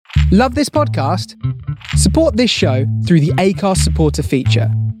Love this podcast? Support this show through the Acast supporter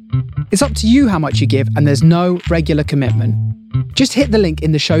feature. It's up to you how much you give, and there's no regular commitment. Just hit the link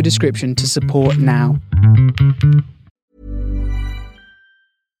in the show description to support now.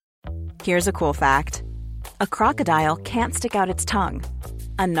 Here's a cool fact. A crocodile can't stick out its tongue.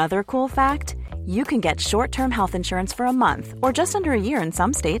 Another cool fact, you can get short-term health insurance for a month or just under a year in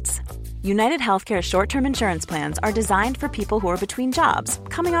some states. United Healthcare short-term insurance plans are designed for people who are between jobs,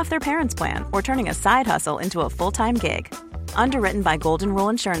 coming off their parents' plan, or turning a side hustle into a full-time gig. Underwritten by Golden Rule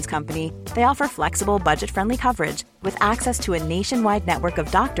Insurance Company, they offer flexible, budget-friendly coverage with access to a nationwide network of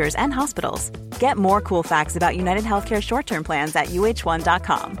doctors and hospitals. Get more cool facts about United Healthcare short-term plans at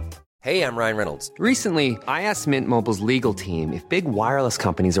uh1.com. Hey, I'm Ryan Reynolds. Recently, I asked Mint Mobile's legal team if big wireless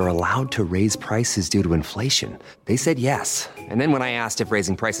companies are allowed to raise prices due to inflation. They said yes. And then when I asked if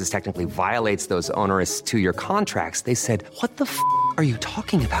raising prices technically violates those onerous two-year contracts, they said, "What the f*** are you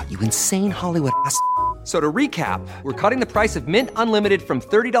talking about, you insane Hollywood ass?" So to recap, we're cutting the price of Mint Unlimited from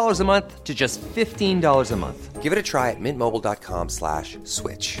 $30 a month to just $15 a month. Give it a try at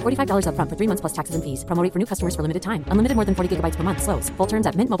mintmobile.com/switch. $45 up front for 3 months plus taxes and fees. Promo rate for new customers for limited time. Unlimited more than 40 gigabytes per month. Slows full terms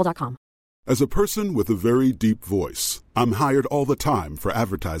at mintmobile.com. As a person with a very deep voice, I'm hired all the time for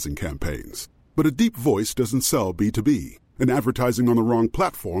advertising campaigns. But a deep voice doesn't sell B2B. And advertising on the wrong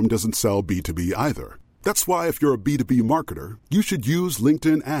platform doesn't sell B2B either. That's why if you're a B2B marketer, you should use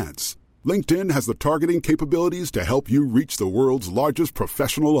LinkedIn ads. LinkedIn has the targeting capabilities to help you reach the world's largest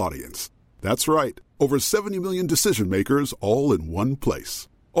professional audience. That's right, over 70 million decision makers all in one place.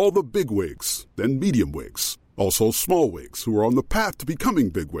 All the big wigs, then medium wigs, also small wigs who are on the path to becoming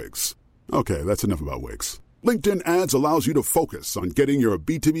big wigs. Okay, that's enough about wigs. LinkedIn ads allows you to focus on getting your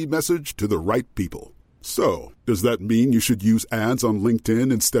B2B message to the right people. So, does that mean you should use ads on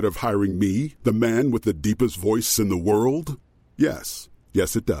LinkedIn instead of hiring me, the man with the deepest voice in the world? Yes.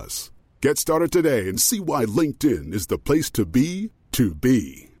 Yes, it does. Get started today and see why LinkedIn is the place to be to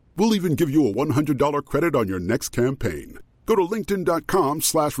be. We'll even give you a $100 credit on your next campaign. Go to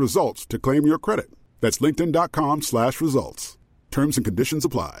linkedin.com/results to claim your credit. That's linkedin.com/results. Terms and conditions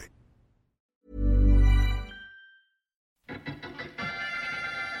apply.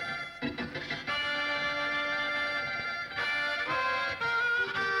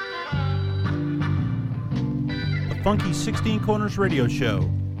 The Funky 16 Corners Radio Show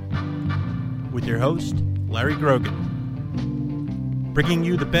with your host, Larry Grogan. Bringing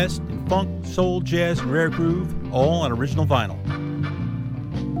you the best in funk, soul, jazz, and rare groove, all on original vinyl.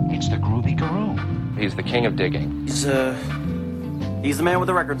 It's the Groovy Guru. He's the king of digging. He's the man with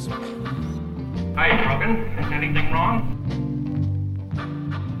the records. Hi, Grogan. Anything wrong?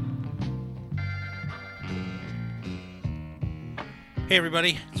 Hey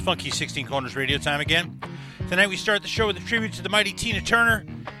everybody, it's Funky 16 Corners Radio time again. Tonight we start the show with a tribute to the mighty Tina Turner,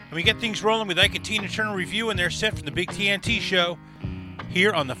 and we get things rolling with Ike and Tina Turner review and their set from the Big TNT show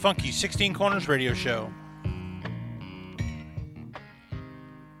here on the Funky 16 Corners Radio Show.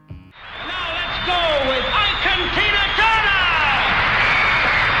 Now let's go with Ike and Tina Turner!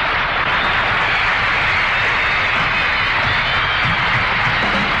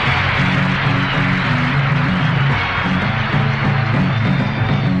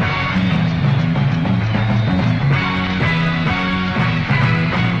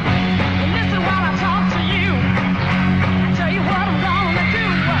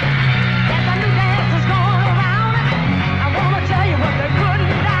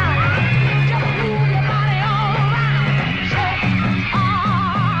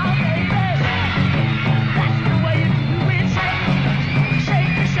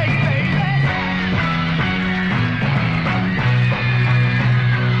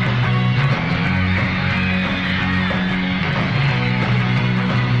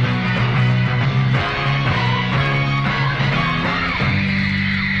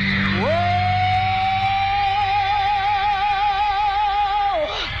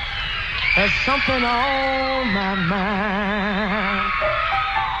 There's something on my mind.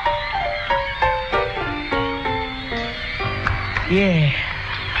 Yeah.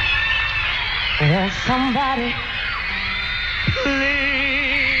 Want somebody, please.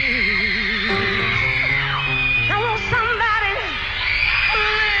 I want somebody,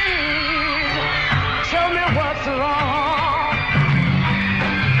 please. Tell me what's wrong.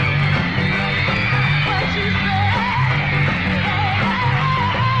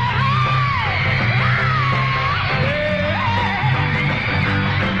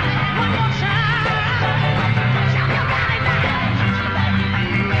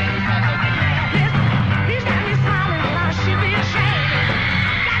 He's got me smiling, I should be ashamed.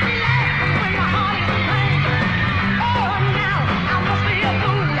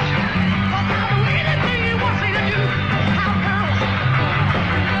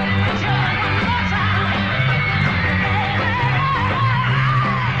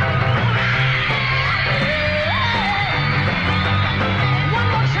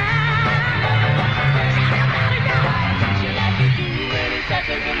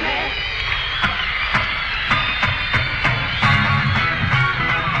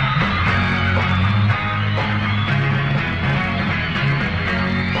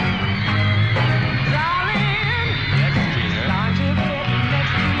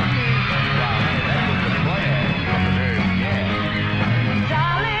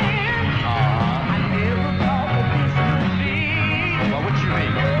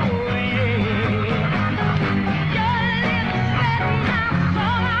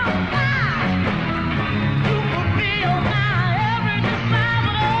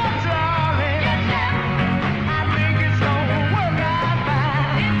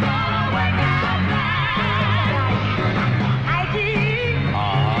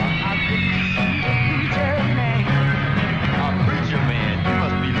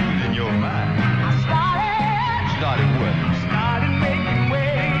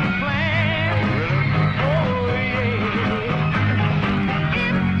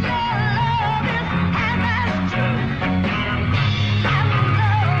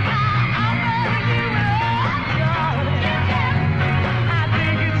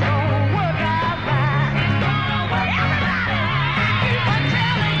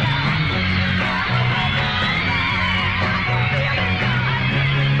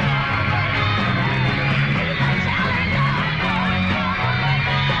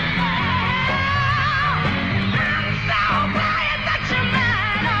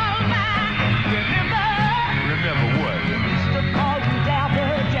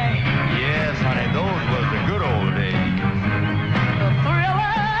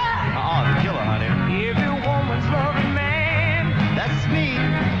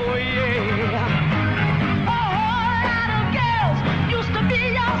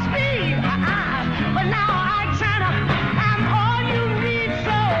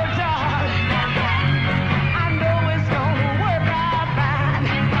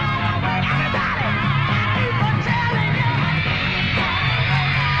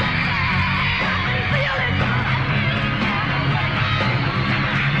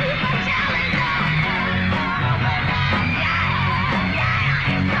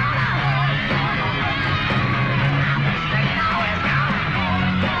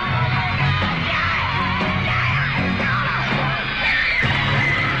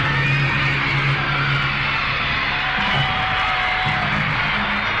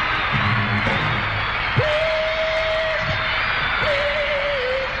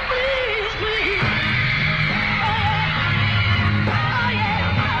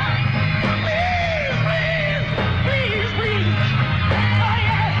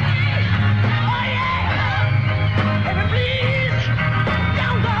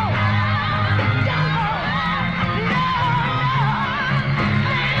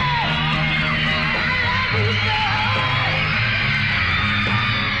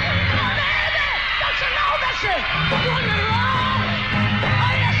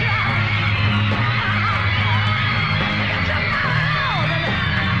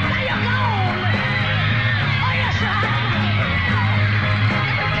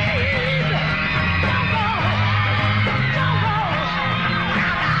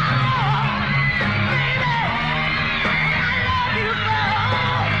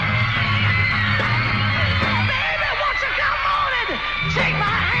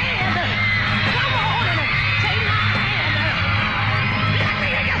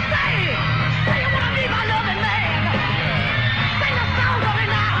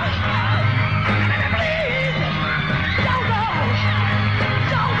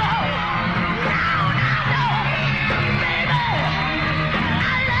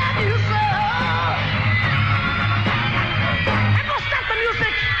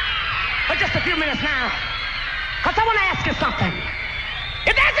 just a few minutes now. Because I want to ask you something.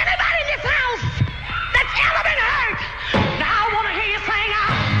 If there's anybody in this house that's ever been hurt, now I want to hear you sing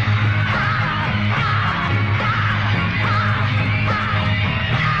out.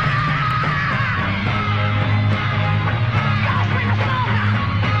 Y'all sing a song now.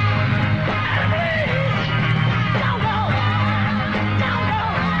 And please, don't go. Don't go.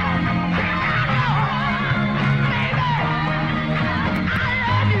 Baby, I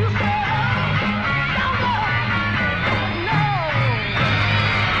love you so. Don't go. No.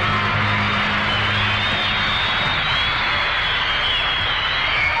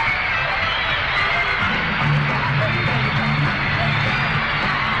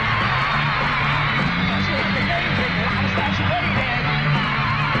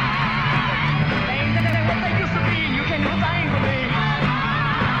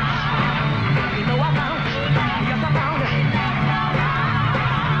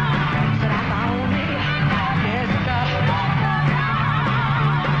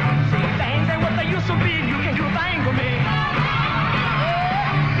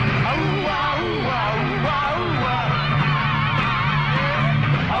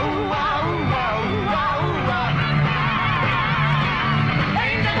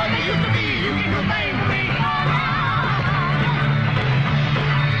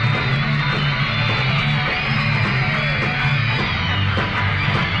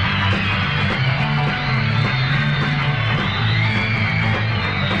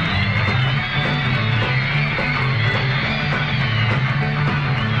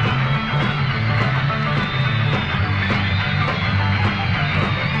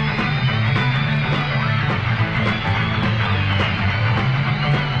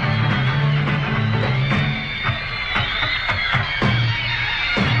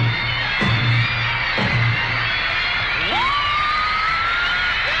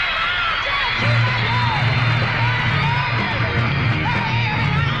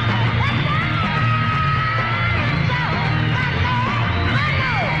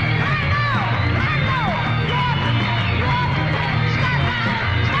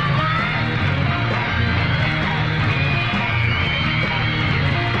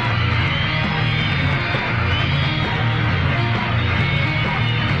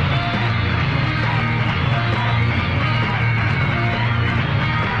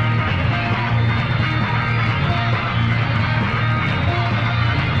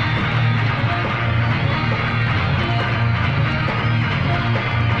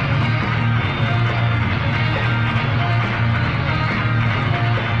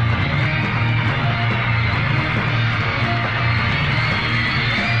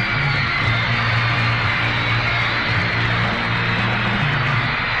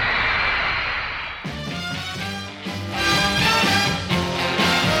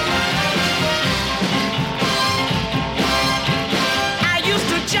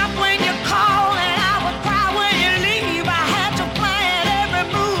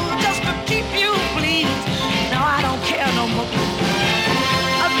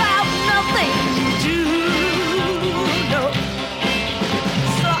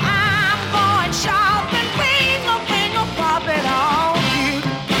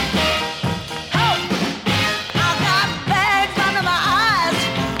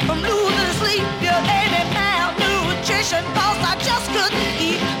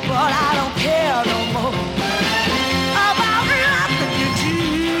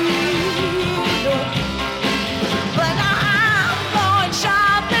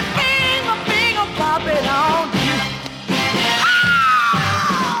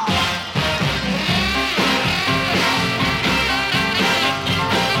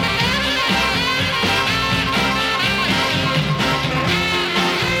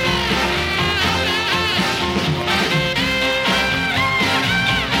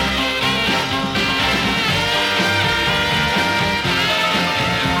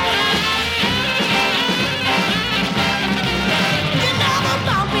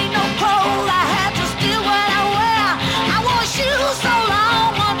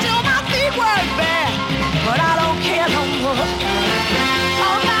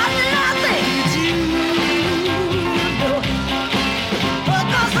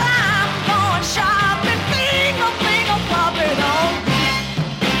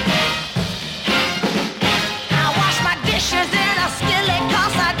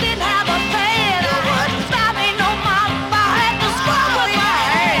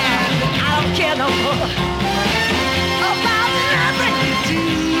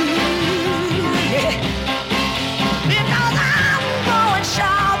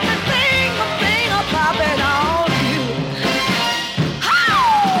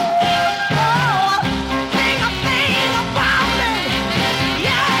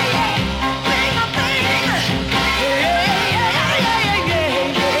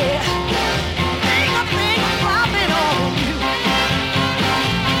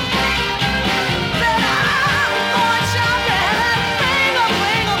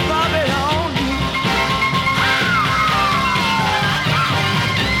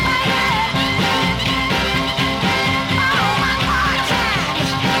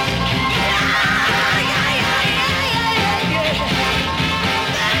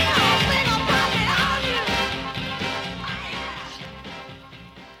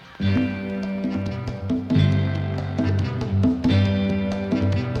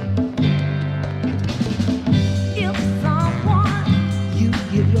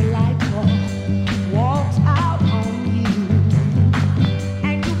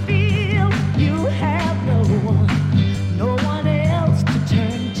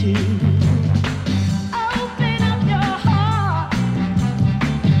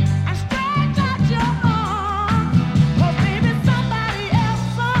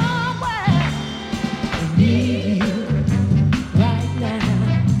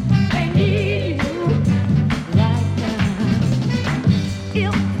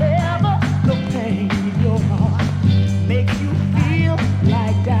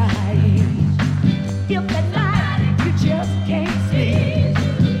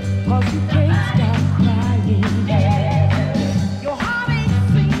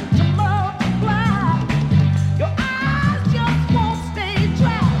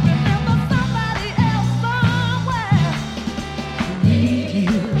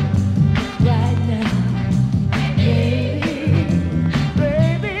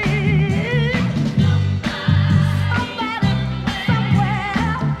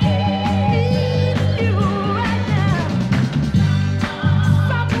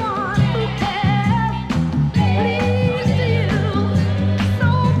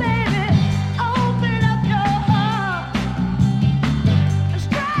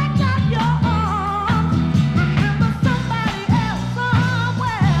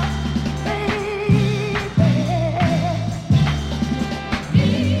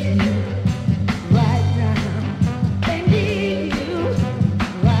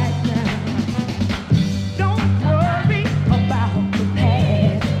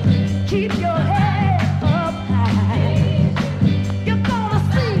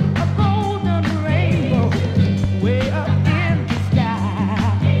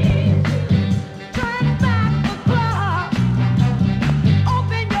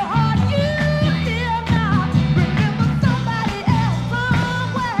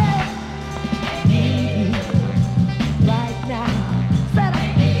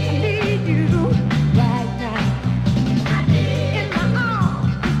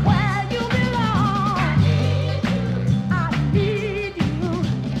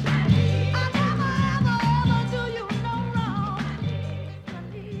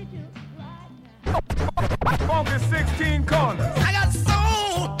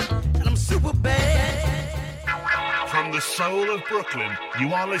 soul of Brooklyn,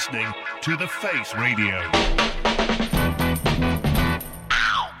 you are listening to The Face Radio.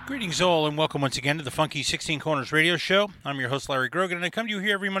 Greetings all and welcome once again to the Funky 16 Corners Radio Show. I'm your host Larry Grogan and I come to you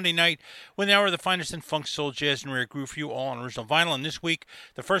here every Monday night with an hour of the finest in funk, soul, jazz, and rare groove for you all on original vinyl. And this week,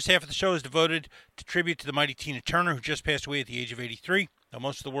 the first half of the show is devoted to tribute to the mighty Tina Turner, who just passed away at the age of 83. Now,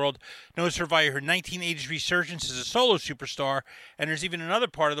 most of the world knows her via her 1980s resurgence as a solo superstar, and there's even another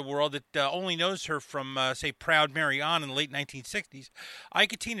part of the world that only knows her from, say, Proud Mary On in the late 1960s.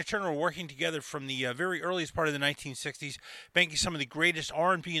 Ike and Tina Turner were working together from the very earliest part of the 1960s, making some of the greatest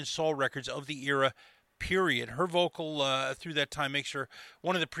R&B and soul records of the era, period. Her vocal through that time makes her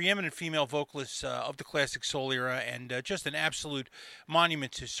one of the preeminent female vocalists of the classic soul era, and just an absolute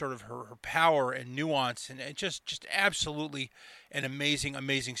monument to sort of her power and nuance, and just absolutely an amazing,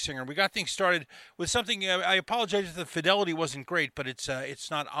 amazing singer. We got things started with something, I apologize if the fidelity wasn't great, but it's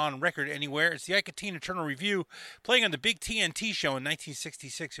not on record anywhere. It's the Ike and Tina Turner Review, playing on the Big TNT Show in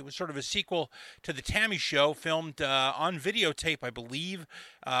 1966. It was sort of a sequel to the Tammy Show, filmed on videotape, I believe,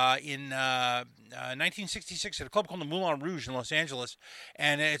 in 1966 at a club called the Moulin Rouge in Los Angeles.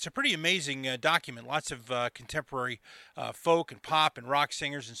 And it's a pretty amazing document. Lots of contemporary folk and pop and rock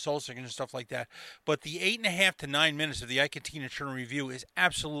singers and soul singers and stuff like that. But the 8.5 to 9 minutes of the Ike and Tina Turner Review is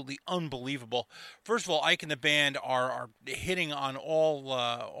absolutely unbelievable. First of all, Ike and the band are hitting on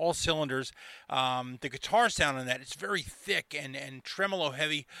all cylinders. The guitar sound on that, it's very thick and tremolo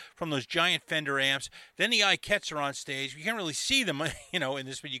heavy from those giant Fender amps. Then the Ikettes are on stage. You can't really see them, in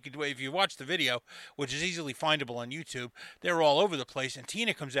this, but you could, if you watch the video, which is easily findable on YouTube, they're all over the place. And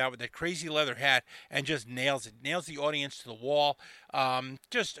Tina comes out with that crazy leather hat and just nails the audience to the wall.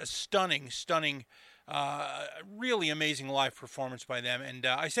 Just a stunning, really amazing live performance by them. And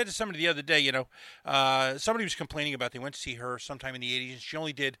I said to somebody the other day, somebody was complaining about they went to see her sometime in the 80s, and she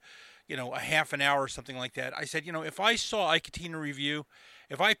only did, a half an hour or something like that. I said, if I saw Ike and Tina Review,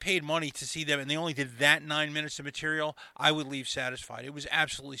 if I paid money to see them and they only did that 9 minutes of material, I would leave satisfied. It was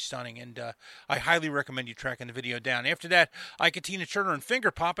absolutely stunning, and I highly recommend you tracking the video down. After that, Ike and Tina Turner and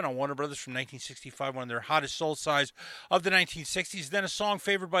Finger Poppin' on Warner Brothers from 1965, one of their hottest soul sides of the 1960s. Then a song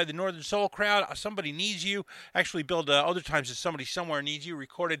favored by the Northern Soul crowd, Somebody Needs You, actually billed other times as Somebody Somewhere Needs You,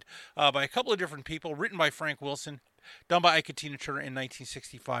 recorded by a couple of different people, written by Frank Wilson, done by Ike and Tina Turner in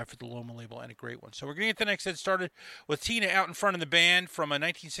 1965 for the Loma label, and a great one. So we're going to get the next set started with Tina out in front of the band from a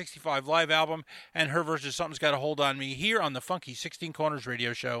 1965 live album, and her version of Something's Got a Hold on Me here on the Funky 16 Corners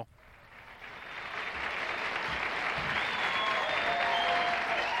Radio Show.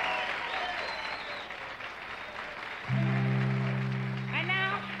 Right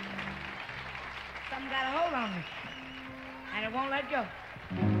now, something got a hold on me, and it won't let go.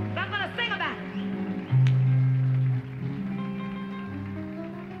 So I'm going to sing about it.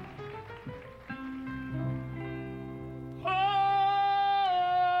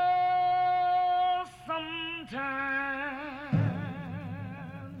 Sometimes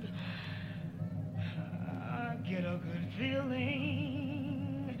I get a good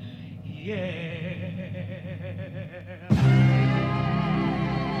feeling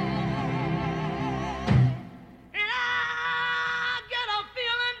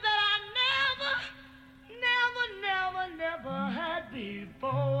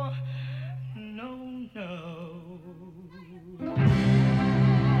Before, no, no.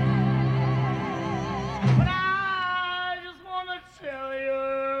 But I just want to tell you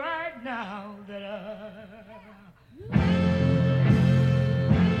right now that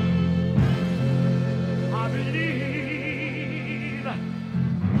I believe,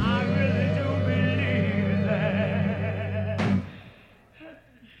 I really do believe that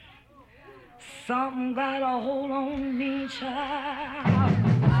something got a hold on me, child.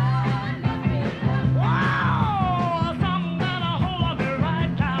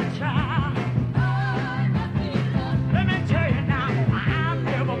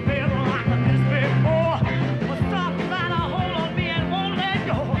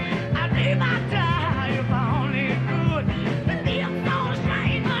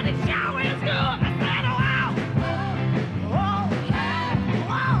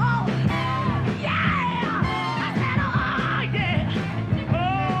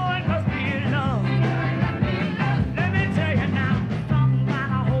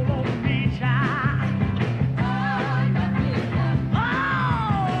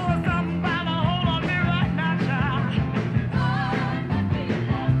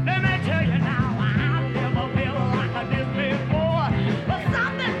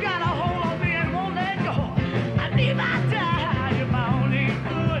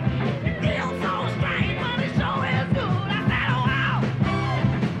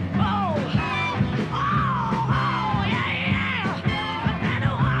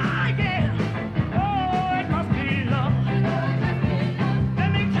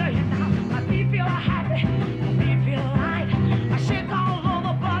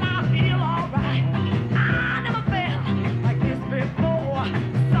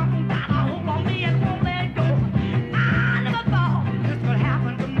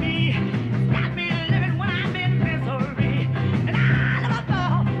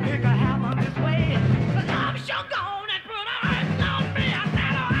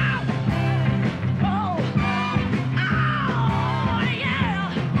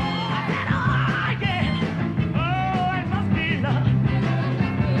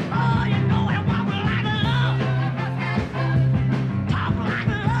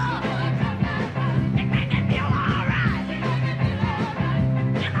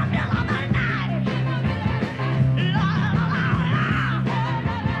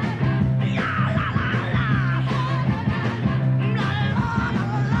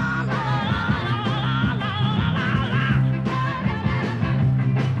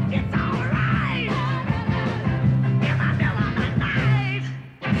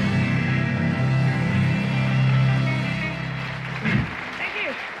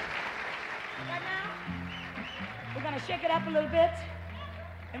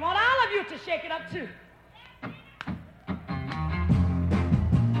 Shake it up too.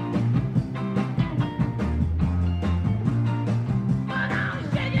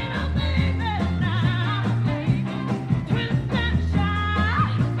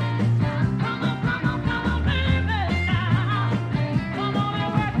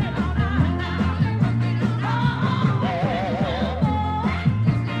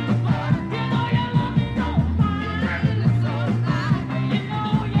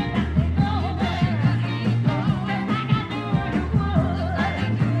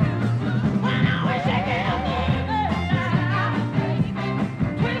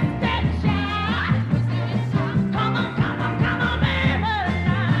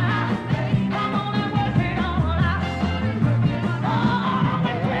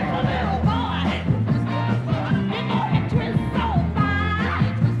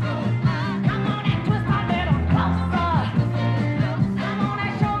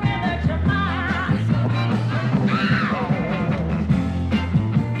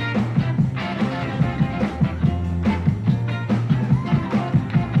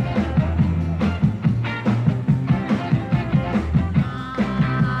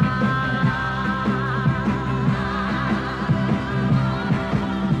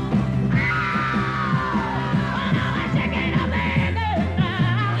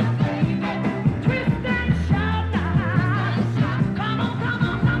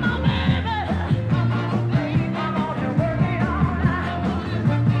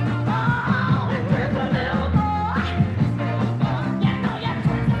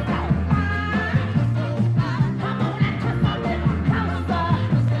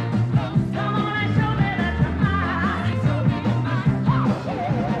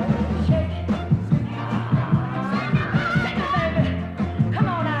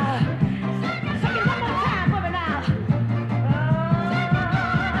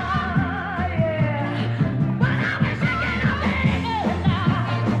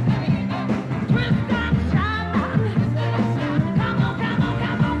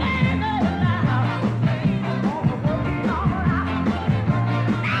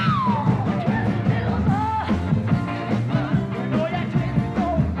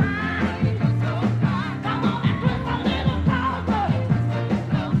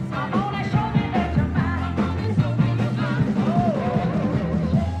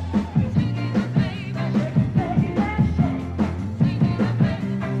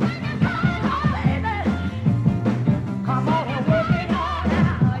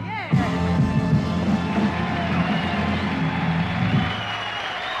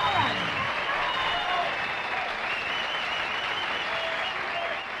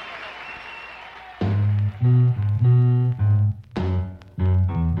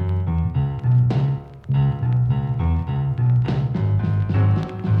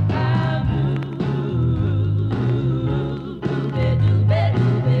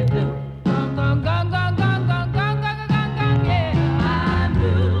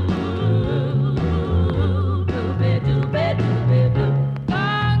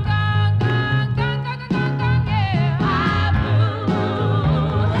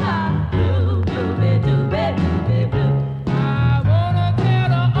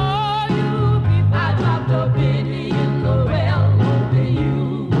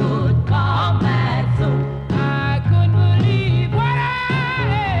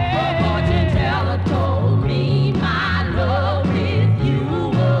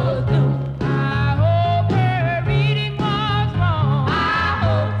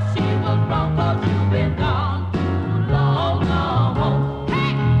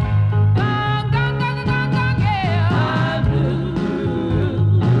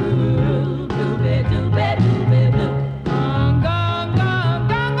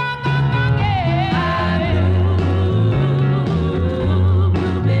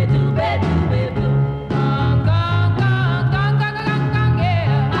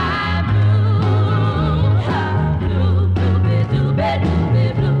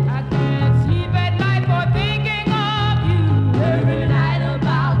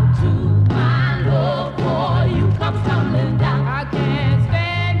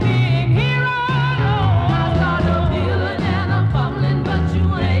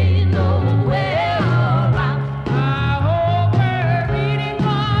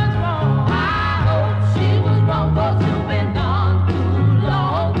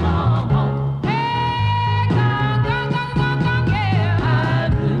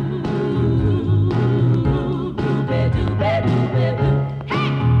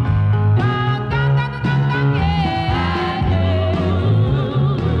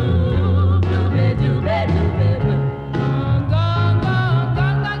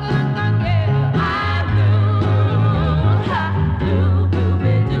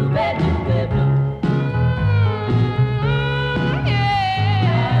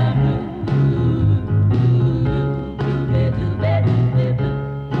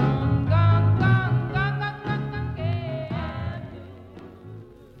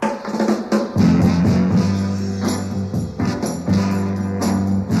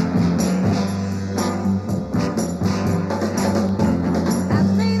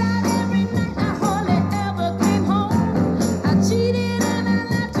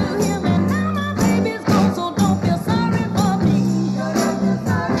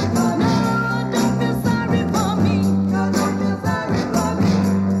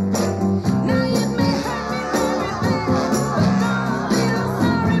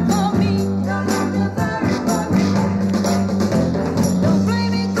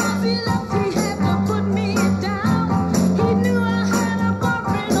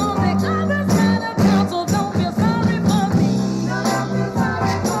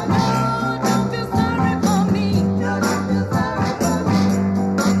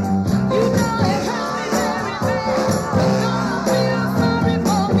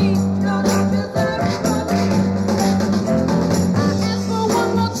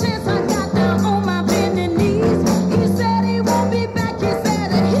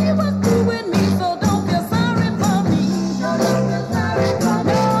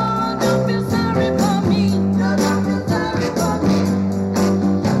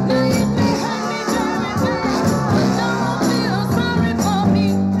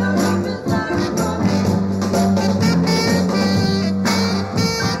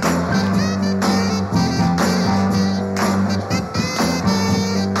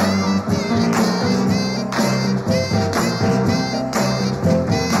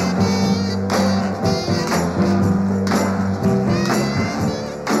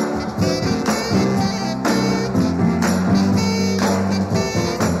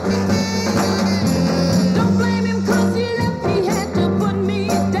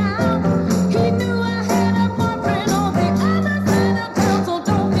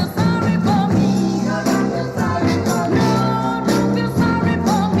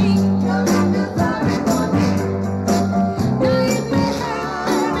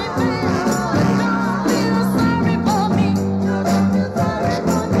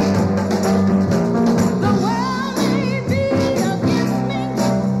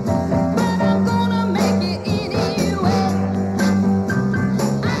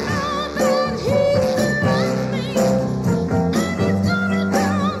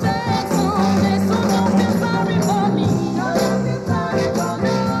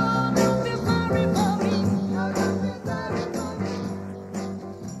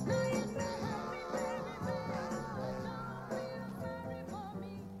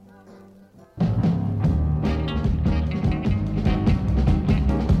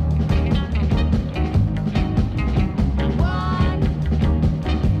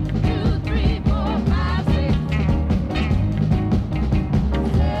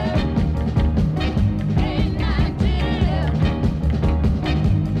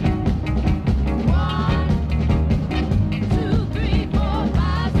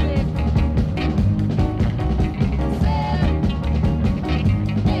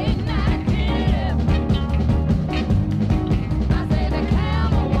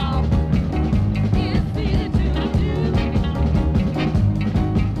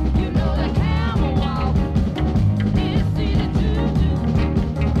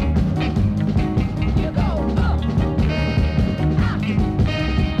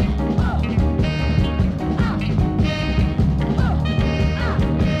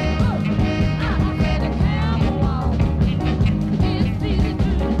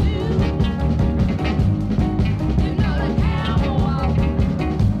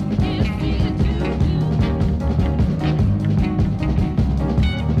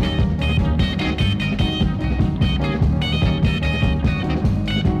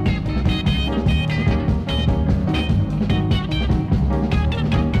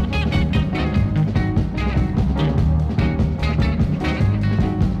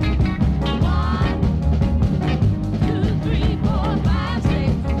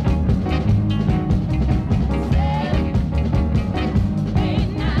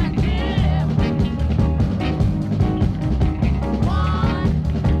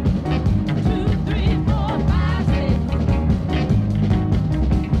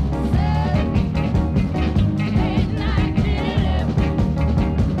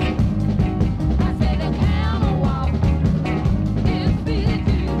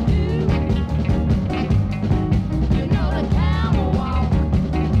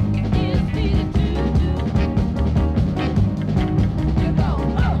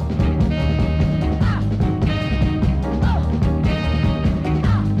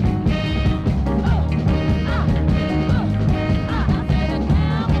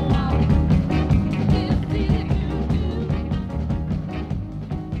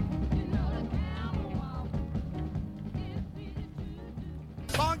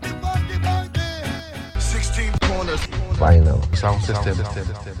 final sound system.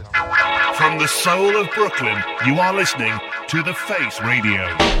 From the soul of Brooklyn, you are listening to The Face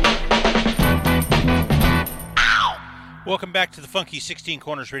Radio. Welcome back to the Funky 16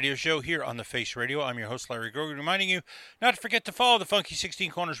 Corners Radio Show here on The Face Radio. I'm your host, Larry Grogan, reminding you not to forget to follow the Funky 16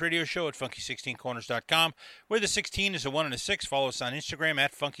 Corners Radio Show at funky16corners.com, where the 16 is a 1 and a 6. Follow us on Instagram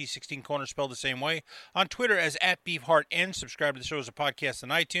at Funky16Corners, spelled the same way. On Twitter as @BeefHeartN. Subscribe to the show as a podcast on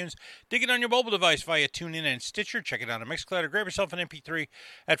iTunes. Dig it on your mobile device via TuneIn and Stitcher. Check it out on Mixcloud or grab yourself an MP3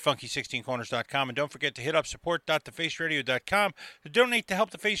 at Funky16Corners.com. And don't forget to hit up support.thefaceradio.com to donate to help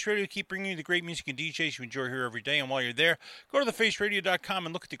The Face Radio keep bringing you the great music and DJs you enjoy here every day. And while you're there, go to thefaceradio.com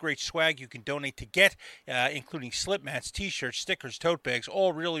and look at the great swag you can donate to get, including slip mats, t-shirts, stickers, tote bags,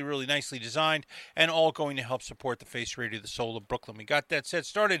 all really, really nicely designed and all going to help support the Face Radio, the soul of Brooklyn. We got that set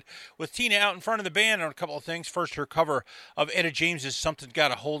started with Tina out in front of the band on a couple of things. First, her cover of Etta James's Something's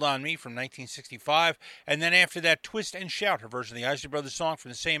Got a Hold on Me from 1965. And then after that, Twist and Shout, her version of the Isley Brothers song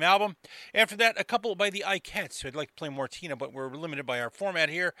from the same album. After that, a couple by the Ikettes. I'd like to play more Tina, but we're limited by our format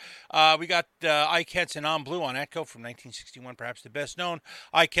here. We got Ikettes and On Blue on Atco from 1961, perhaps the best known.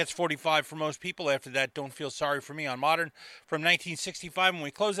 Ikettes 45 for most people. After that, Don't Feel Sorry for Me on Modern from 1965. And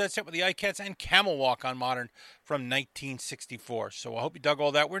we close that set with the Ikettes and Camel Walk on Modern from 1964. So I hope you dug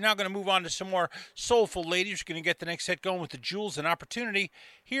all that. We're now going to move on to some more soulful ladies. We're going to get the next set going with the Jewels and Opportunity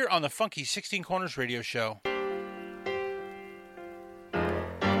here on the Funky 16 Corners Radio Show.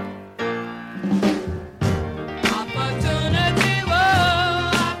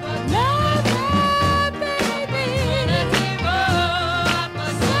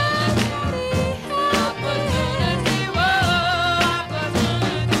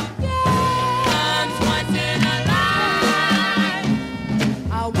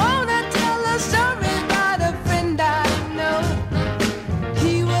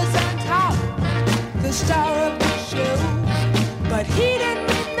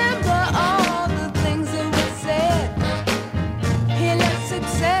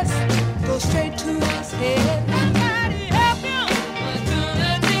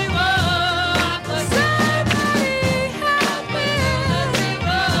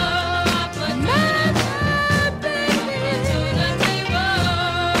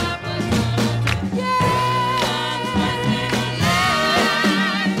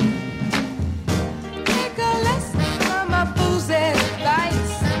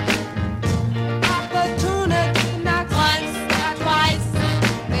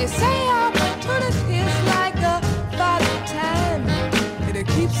 They say opportunity is like a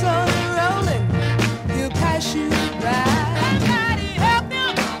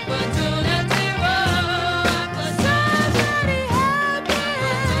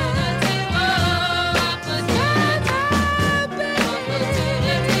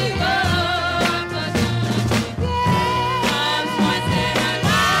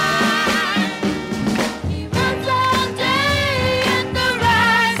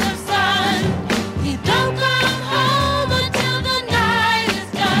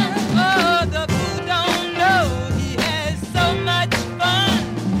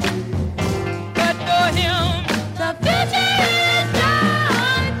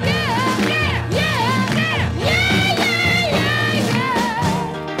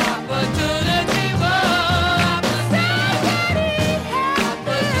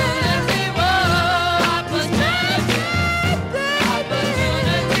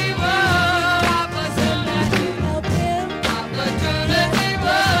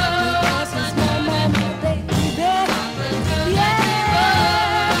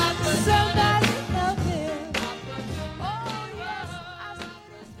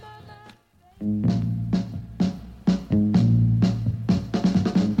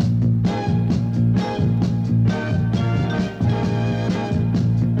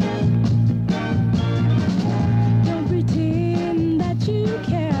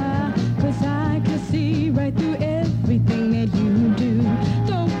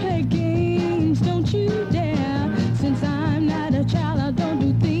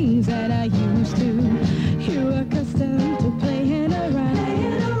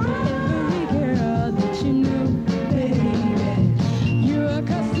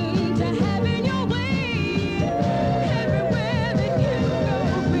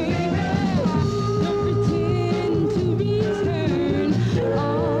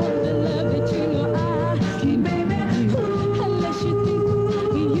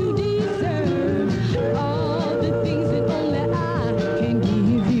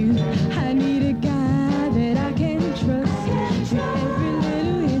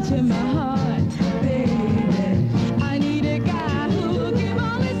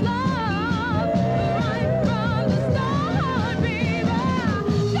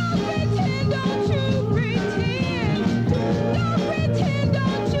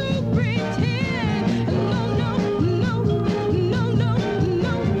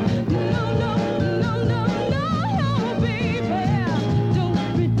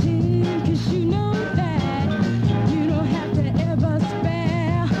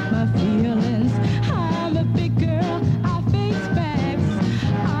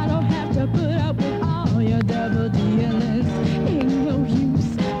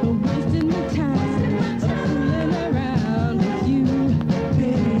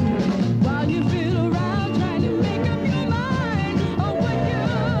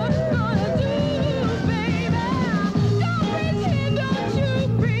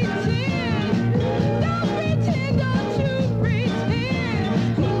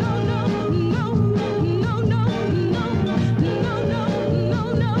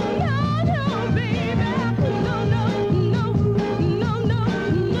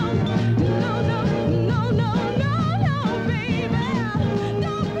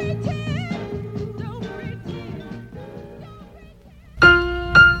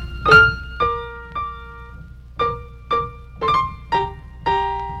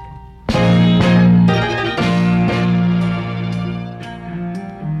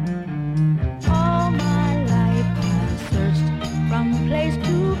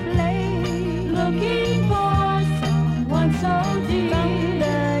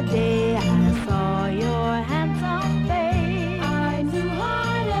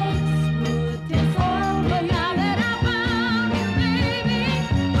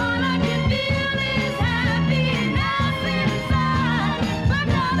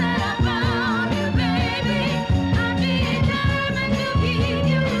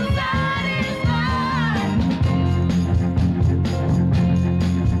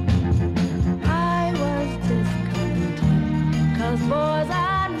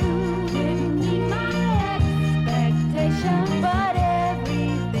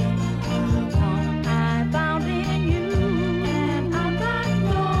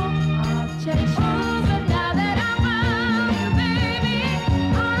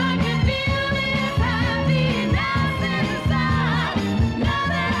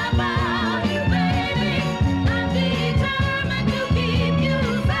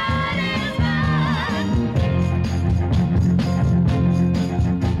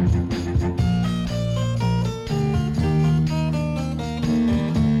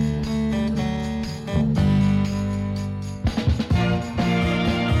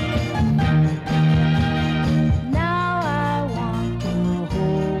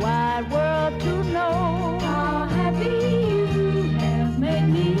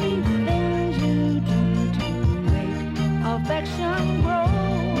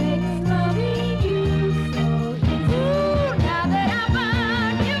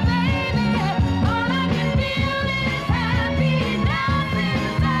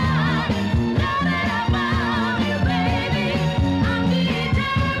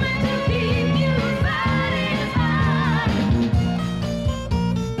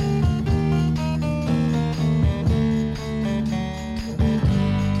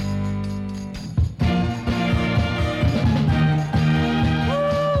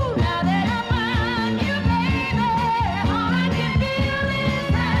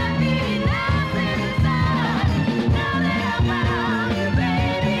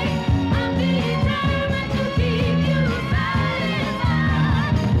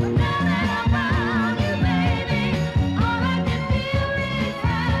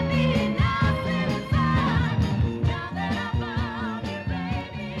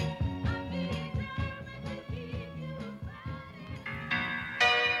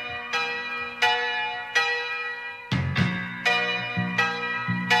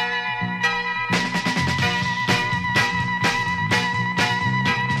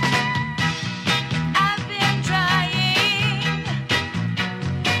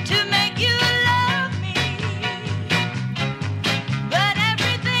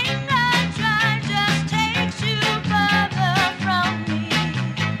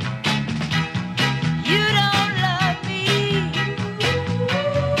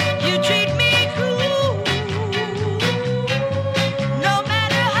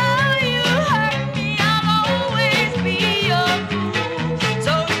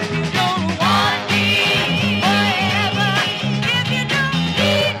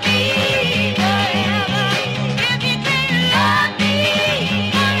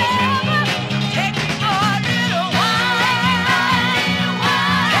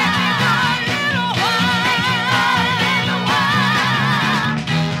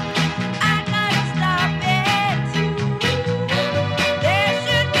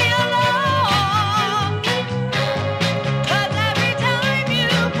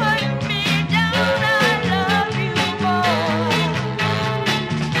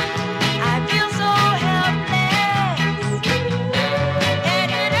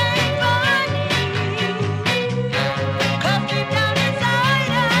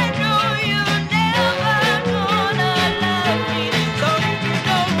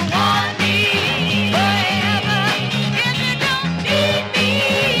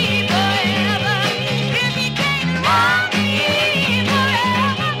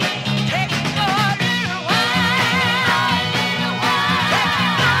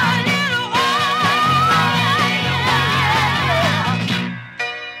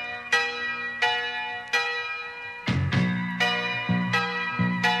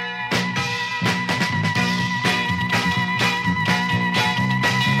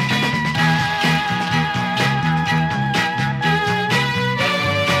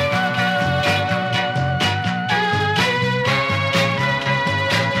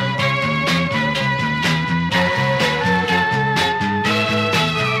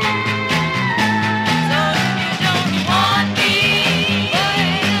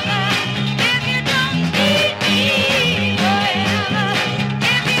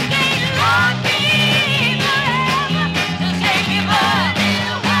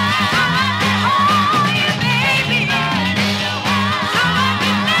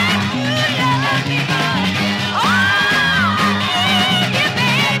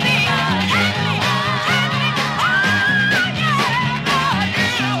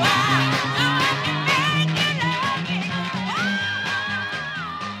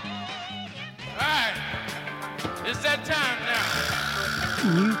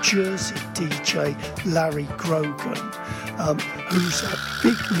New Jersey DJ Larry Grogan, who's a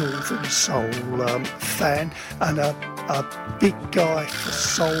big Northern Soul fan and a big guy for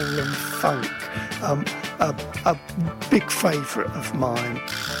soul and funk, a big favourite of mine.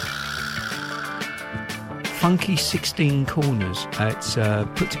 Funky 16 Corners. It's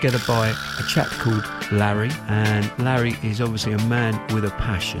put together by a chap called Larry, and Larry is obviously a man with a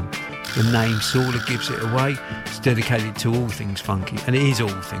passion. The name sort of gives it away. It's dedicated to all things funky, and it is all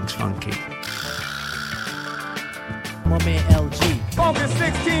things funky. My man LG. Funky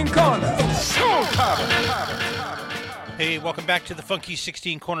 16 Corners. Hey, welcome back to the Funky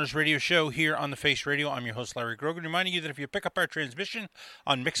 16 Corners radio show here on The Face Radio. I'm your host, Larry Grogan, reminding you that if you pick up our transmission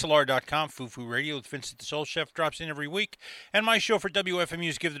on Mixlr.com, Fufu Radio with Vincent the Soul Chef drops in every week, and my show for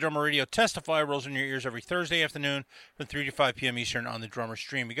WFMU's Give the Drummer Radio Testify rolls in your ears every Thursday afternoon from 3 to 5 p.m. Eastern on the Drummer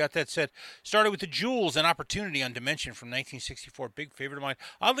Stream. We got that set. Started with the Jewels, An Opportunity on Dimension from 1964, big favorite of mine.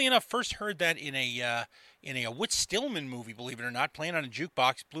 Oddly enough, first heard that in a Whit Stillman movie, believe it or not, playing on a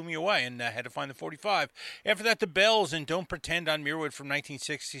jukebox, blew me away, and had to find the 45. After that, The Bells and Don't Pretend on Muirwood from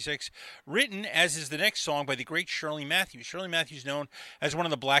 1966, written, as is the next song, by the great Shirley Matthews. Shirley Matthews, known as one of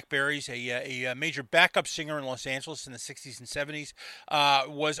the Blackberries, a major backup singer in Los Angeles in the 60s and 70s,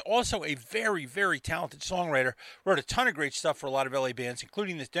 was also a very, very talented songwriter, wrote a ton of great stuff for a lot of LA bands,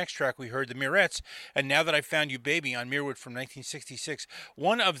 including this next track we heard, The Mirettes, and Now That I Found You Baby on Muirwood from 1966.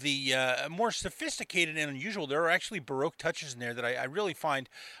 One of the more sophisticated and unusual. There are actually Baroque touches in there that I really find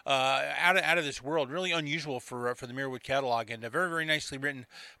out of this world, really unusual for the Muirwood catalog, and very, very nicely written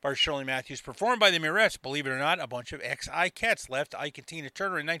by Shirley Matthews, performed by the Mirettes. Believe it or not, a bunch of ex-Ikettes left Ike and Tina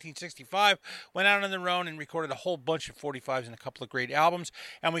Turner in 1965, went out on their own and recorded a whole bunch of 45s and a couple of great albums.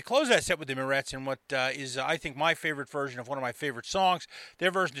 And we close that set with the Mirettes in what is, I think, my favorite version of one of my favorite songs.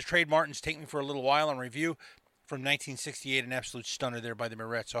 Their version of Trade Martin's Take Me for a Little While on review from 1968, an absolute stunner there by the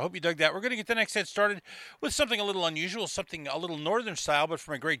Mirettes. So I hope you dug that. We're going to get the next set started with something a little unusual, something a little northern style, but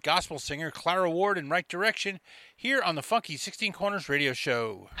from a great gospel singer, Clara Ward, in Right Direction, here on the Funky 16 Corners radio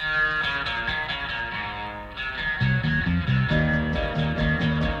show.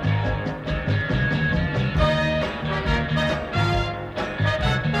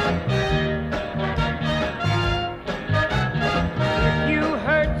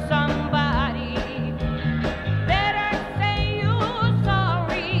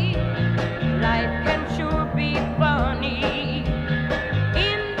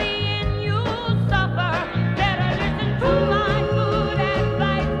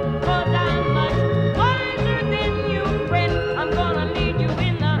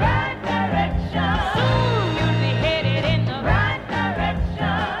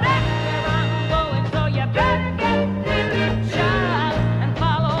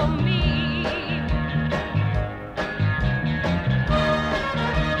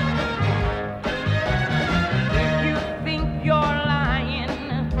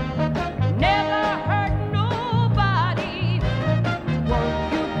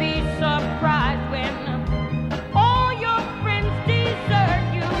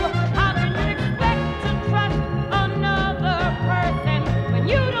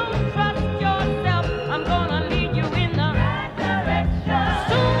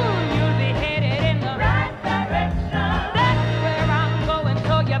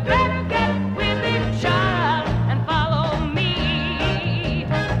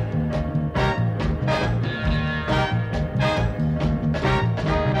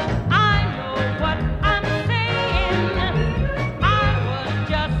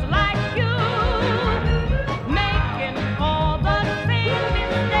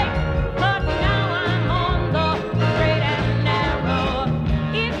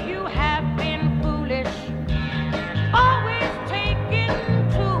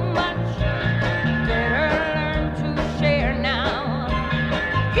 Too much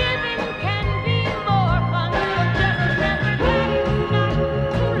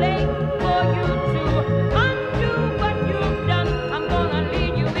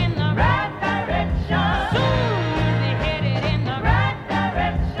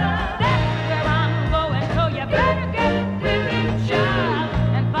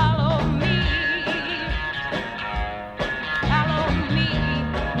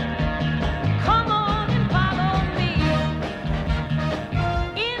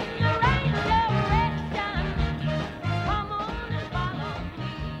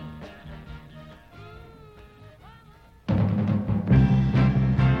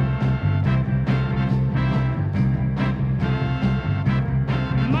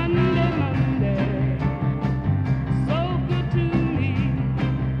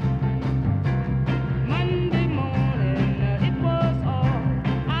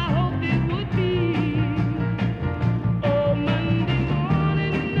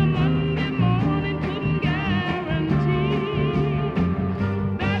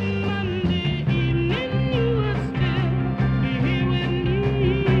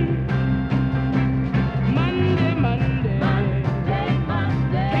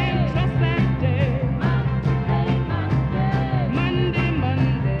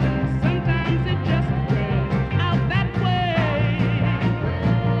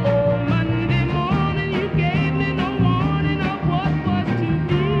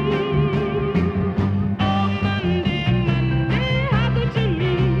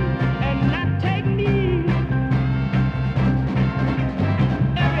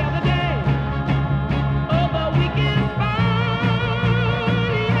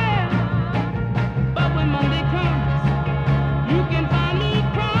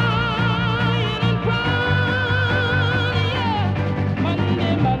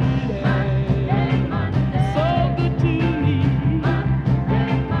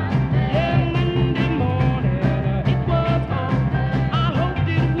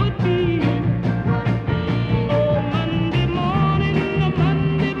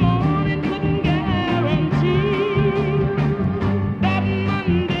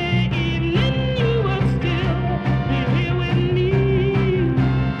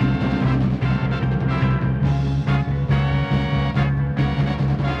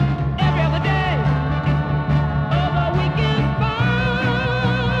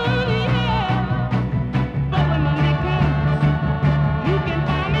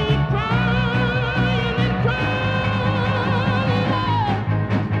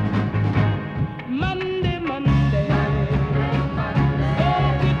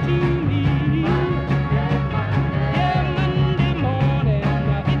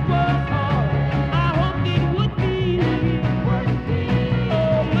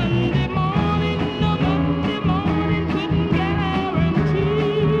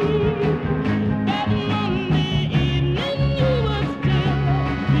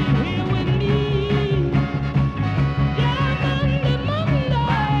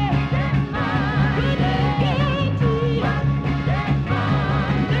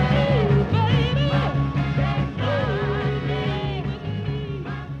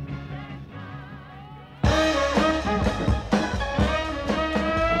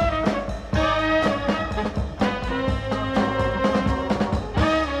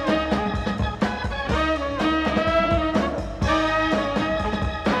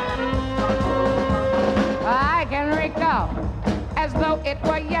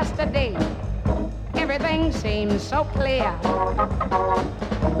yesterday. Everything seems so clear.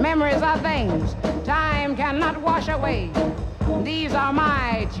 Memories are things time cannot wash away. These are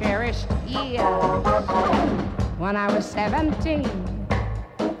my cherished years. When I was 17,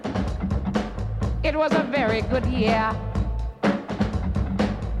 it was a very good year.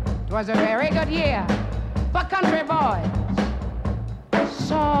 It was a very good year for country boys.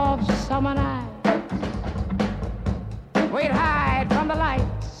 Soft summer nights, we'd hide from the lights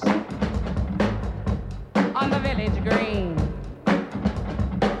on the village green.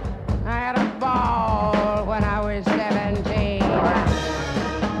 I had a ball when I was 17.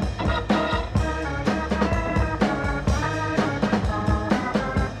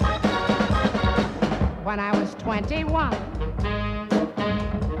 When I was 21,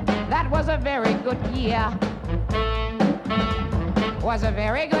 that was a very good year. Was a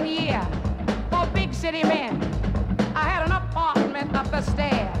very good year for big city men. I had an apartment up the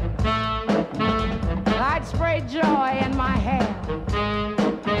stairs. I'd spray joy in my hair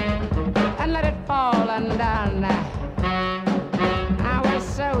and let it fall undone. I was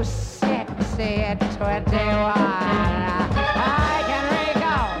so sexy at 21. I can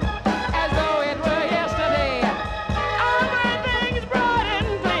recall as though it were yesterday. Everything's bright and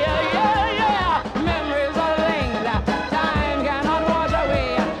clear, yeah, yeah. Memories of things time cannot wash away.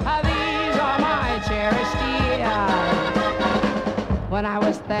 These are my cherished years. When I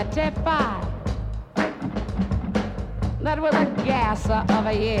was 35, that was a gasser of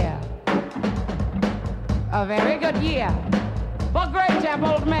a year. A very good year for great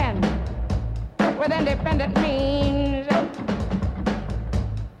templed men with independent means.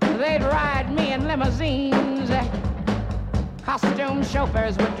 They'd ride me in limousines. Costume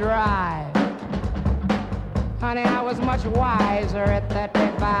chauffeurs would drive. Honey, I was much wiser at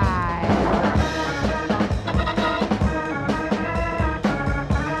 35.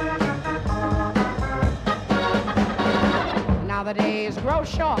 Now the days grow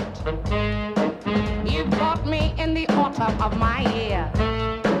short. You caught me in the autumn of my year.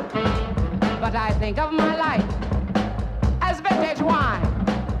 But I think of my life as vintage wine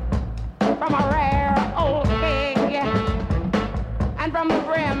from a rare old fig, and from the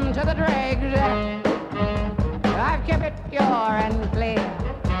brim to the dregs I've kept it pure and clear.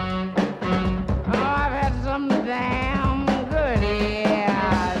 Oh, I've had some damn good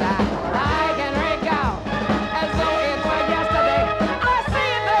years. I can recall as though it was yesterday. I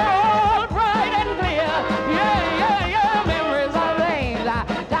see they're all bright and clear. Yeah, yeah, yeah. Memories of things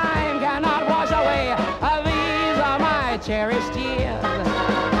time cannot wash away. These are my cherished years.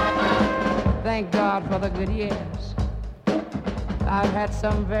 Thank God for the good years. I've had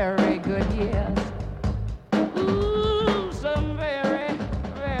some very good years. Ooh, some very,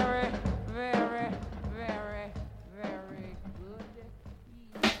 very, very, very, very good years.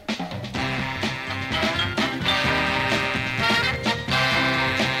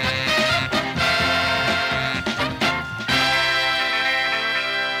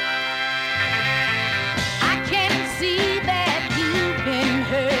 I can see that you've been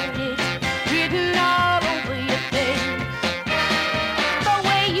hurted, written all over your face. The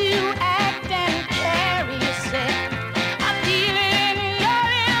way you act and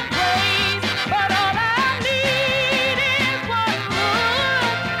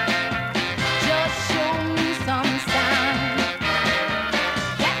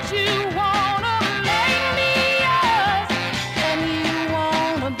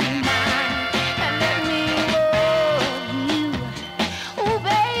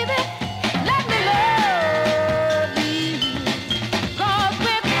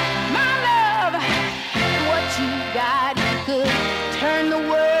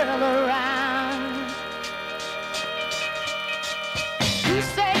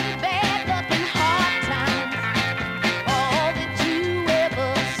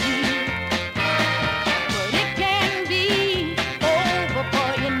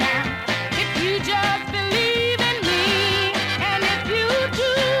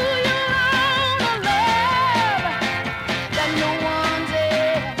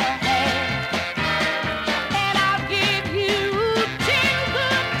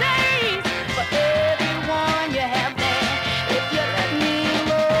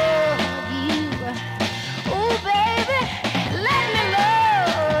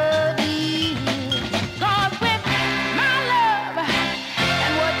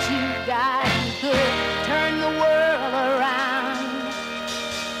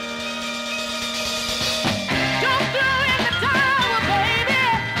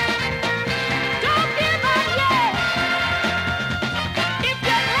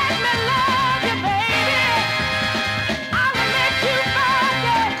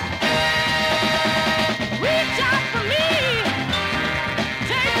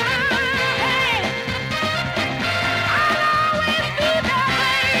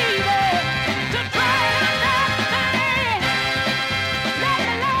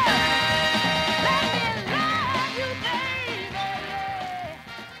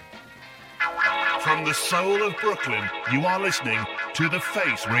the soul of Brooklyn, you are listening to The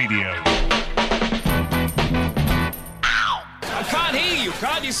Face Radio. I can't hear you.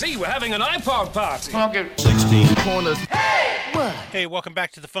 Can't you see? We're having an iPod party. Funky 16 Corners. Hey, welcome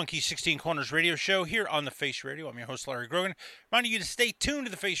back to the Funky 16 Corners radio show here on The Face Radio. I'm your host, Larry Grogan. Reminding you to stay tuned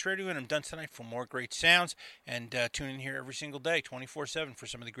to The Face Radio, and I'm done tonight for more great sounds. And tune in here every single day, 24/7, for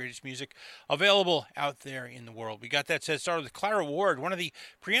some of the greatest music available out there in the world. We got that set started with Clara Ward, one of the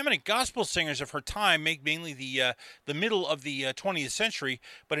preeminent gospel singers of her time, mainly the middle of the 20th century.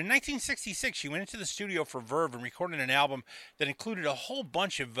 But in 1966, she went into the studio for Verve and recorded an album that included a whole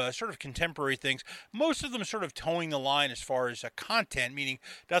bunch of sort of contemporary things, most of them sort of towing the line as far as content, meaning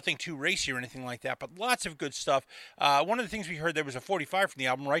nothing too racy or anything like that, but lots of good stuff. One of the things we heard there was a 45 from the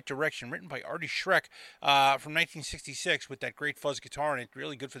album Right Direction, written by Artie Schreck from 1966 with that great fuzz guitar in it,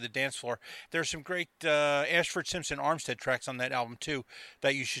 really good for the dance floor. There's some great Ashford Simpson Armstead tracks on that album too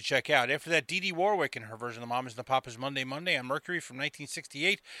that you should check out. After that, Dee Dee Warwick and her version of the Mamas and the Papas Monday Monday on Mercury from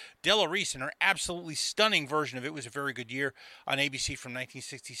 1968. Della Reese and her absolutely stunning version of It Was a Very Good Year on ABC from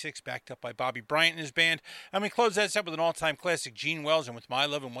 1966, backed up by Bobby Bryant and his band. And we close that set with an all-time classic, Gene Wells, and with My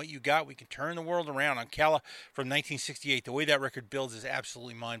Love and What You Got, We Can Turn the World Around on Calla from 1968. The way that record builds is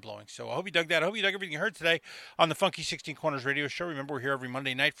absolutely mind-blowing. So I hope you dug that. I hope you dug everything you heard today on the Funky 16 Corners radio show. Remember, we're here every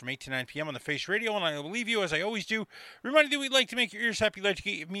Monday night from 8 to 9 p.m. on the Face Radio, and I will leave you, as I always do, reminding you that we'd like to make your ears happy, like to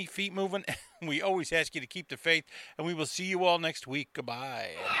get your feet moving. We always ask you to keep the faith, and we will see you all next week.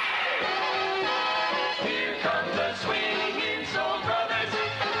 Goodbye. Here comes the swinging soul brothers.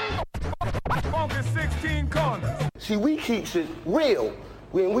 Funky 16 Corners. See, we keeps it real.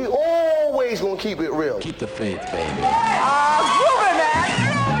 We always gonna keep it real. Keep the faith, baby. Ah,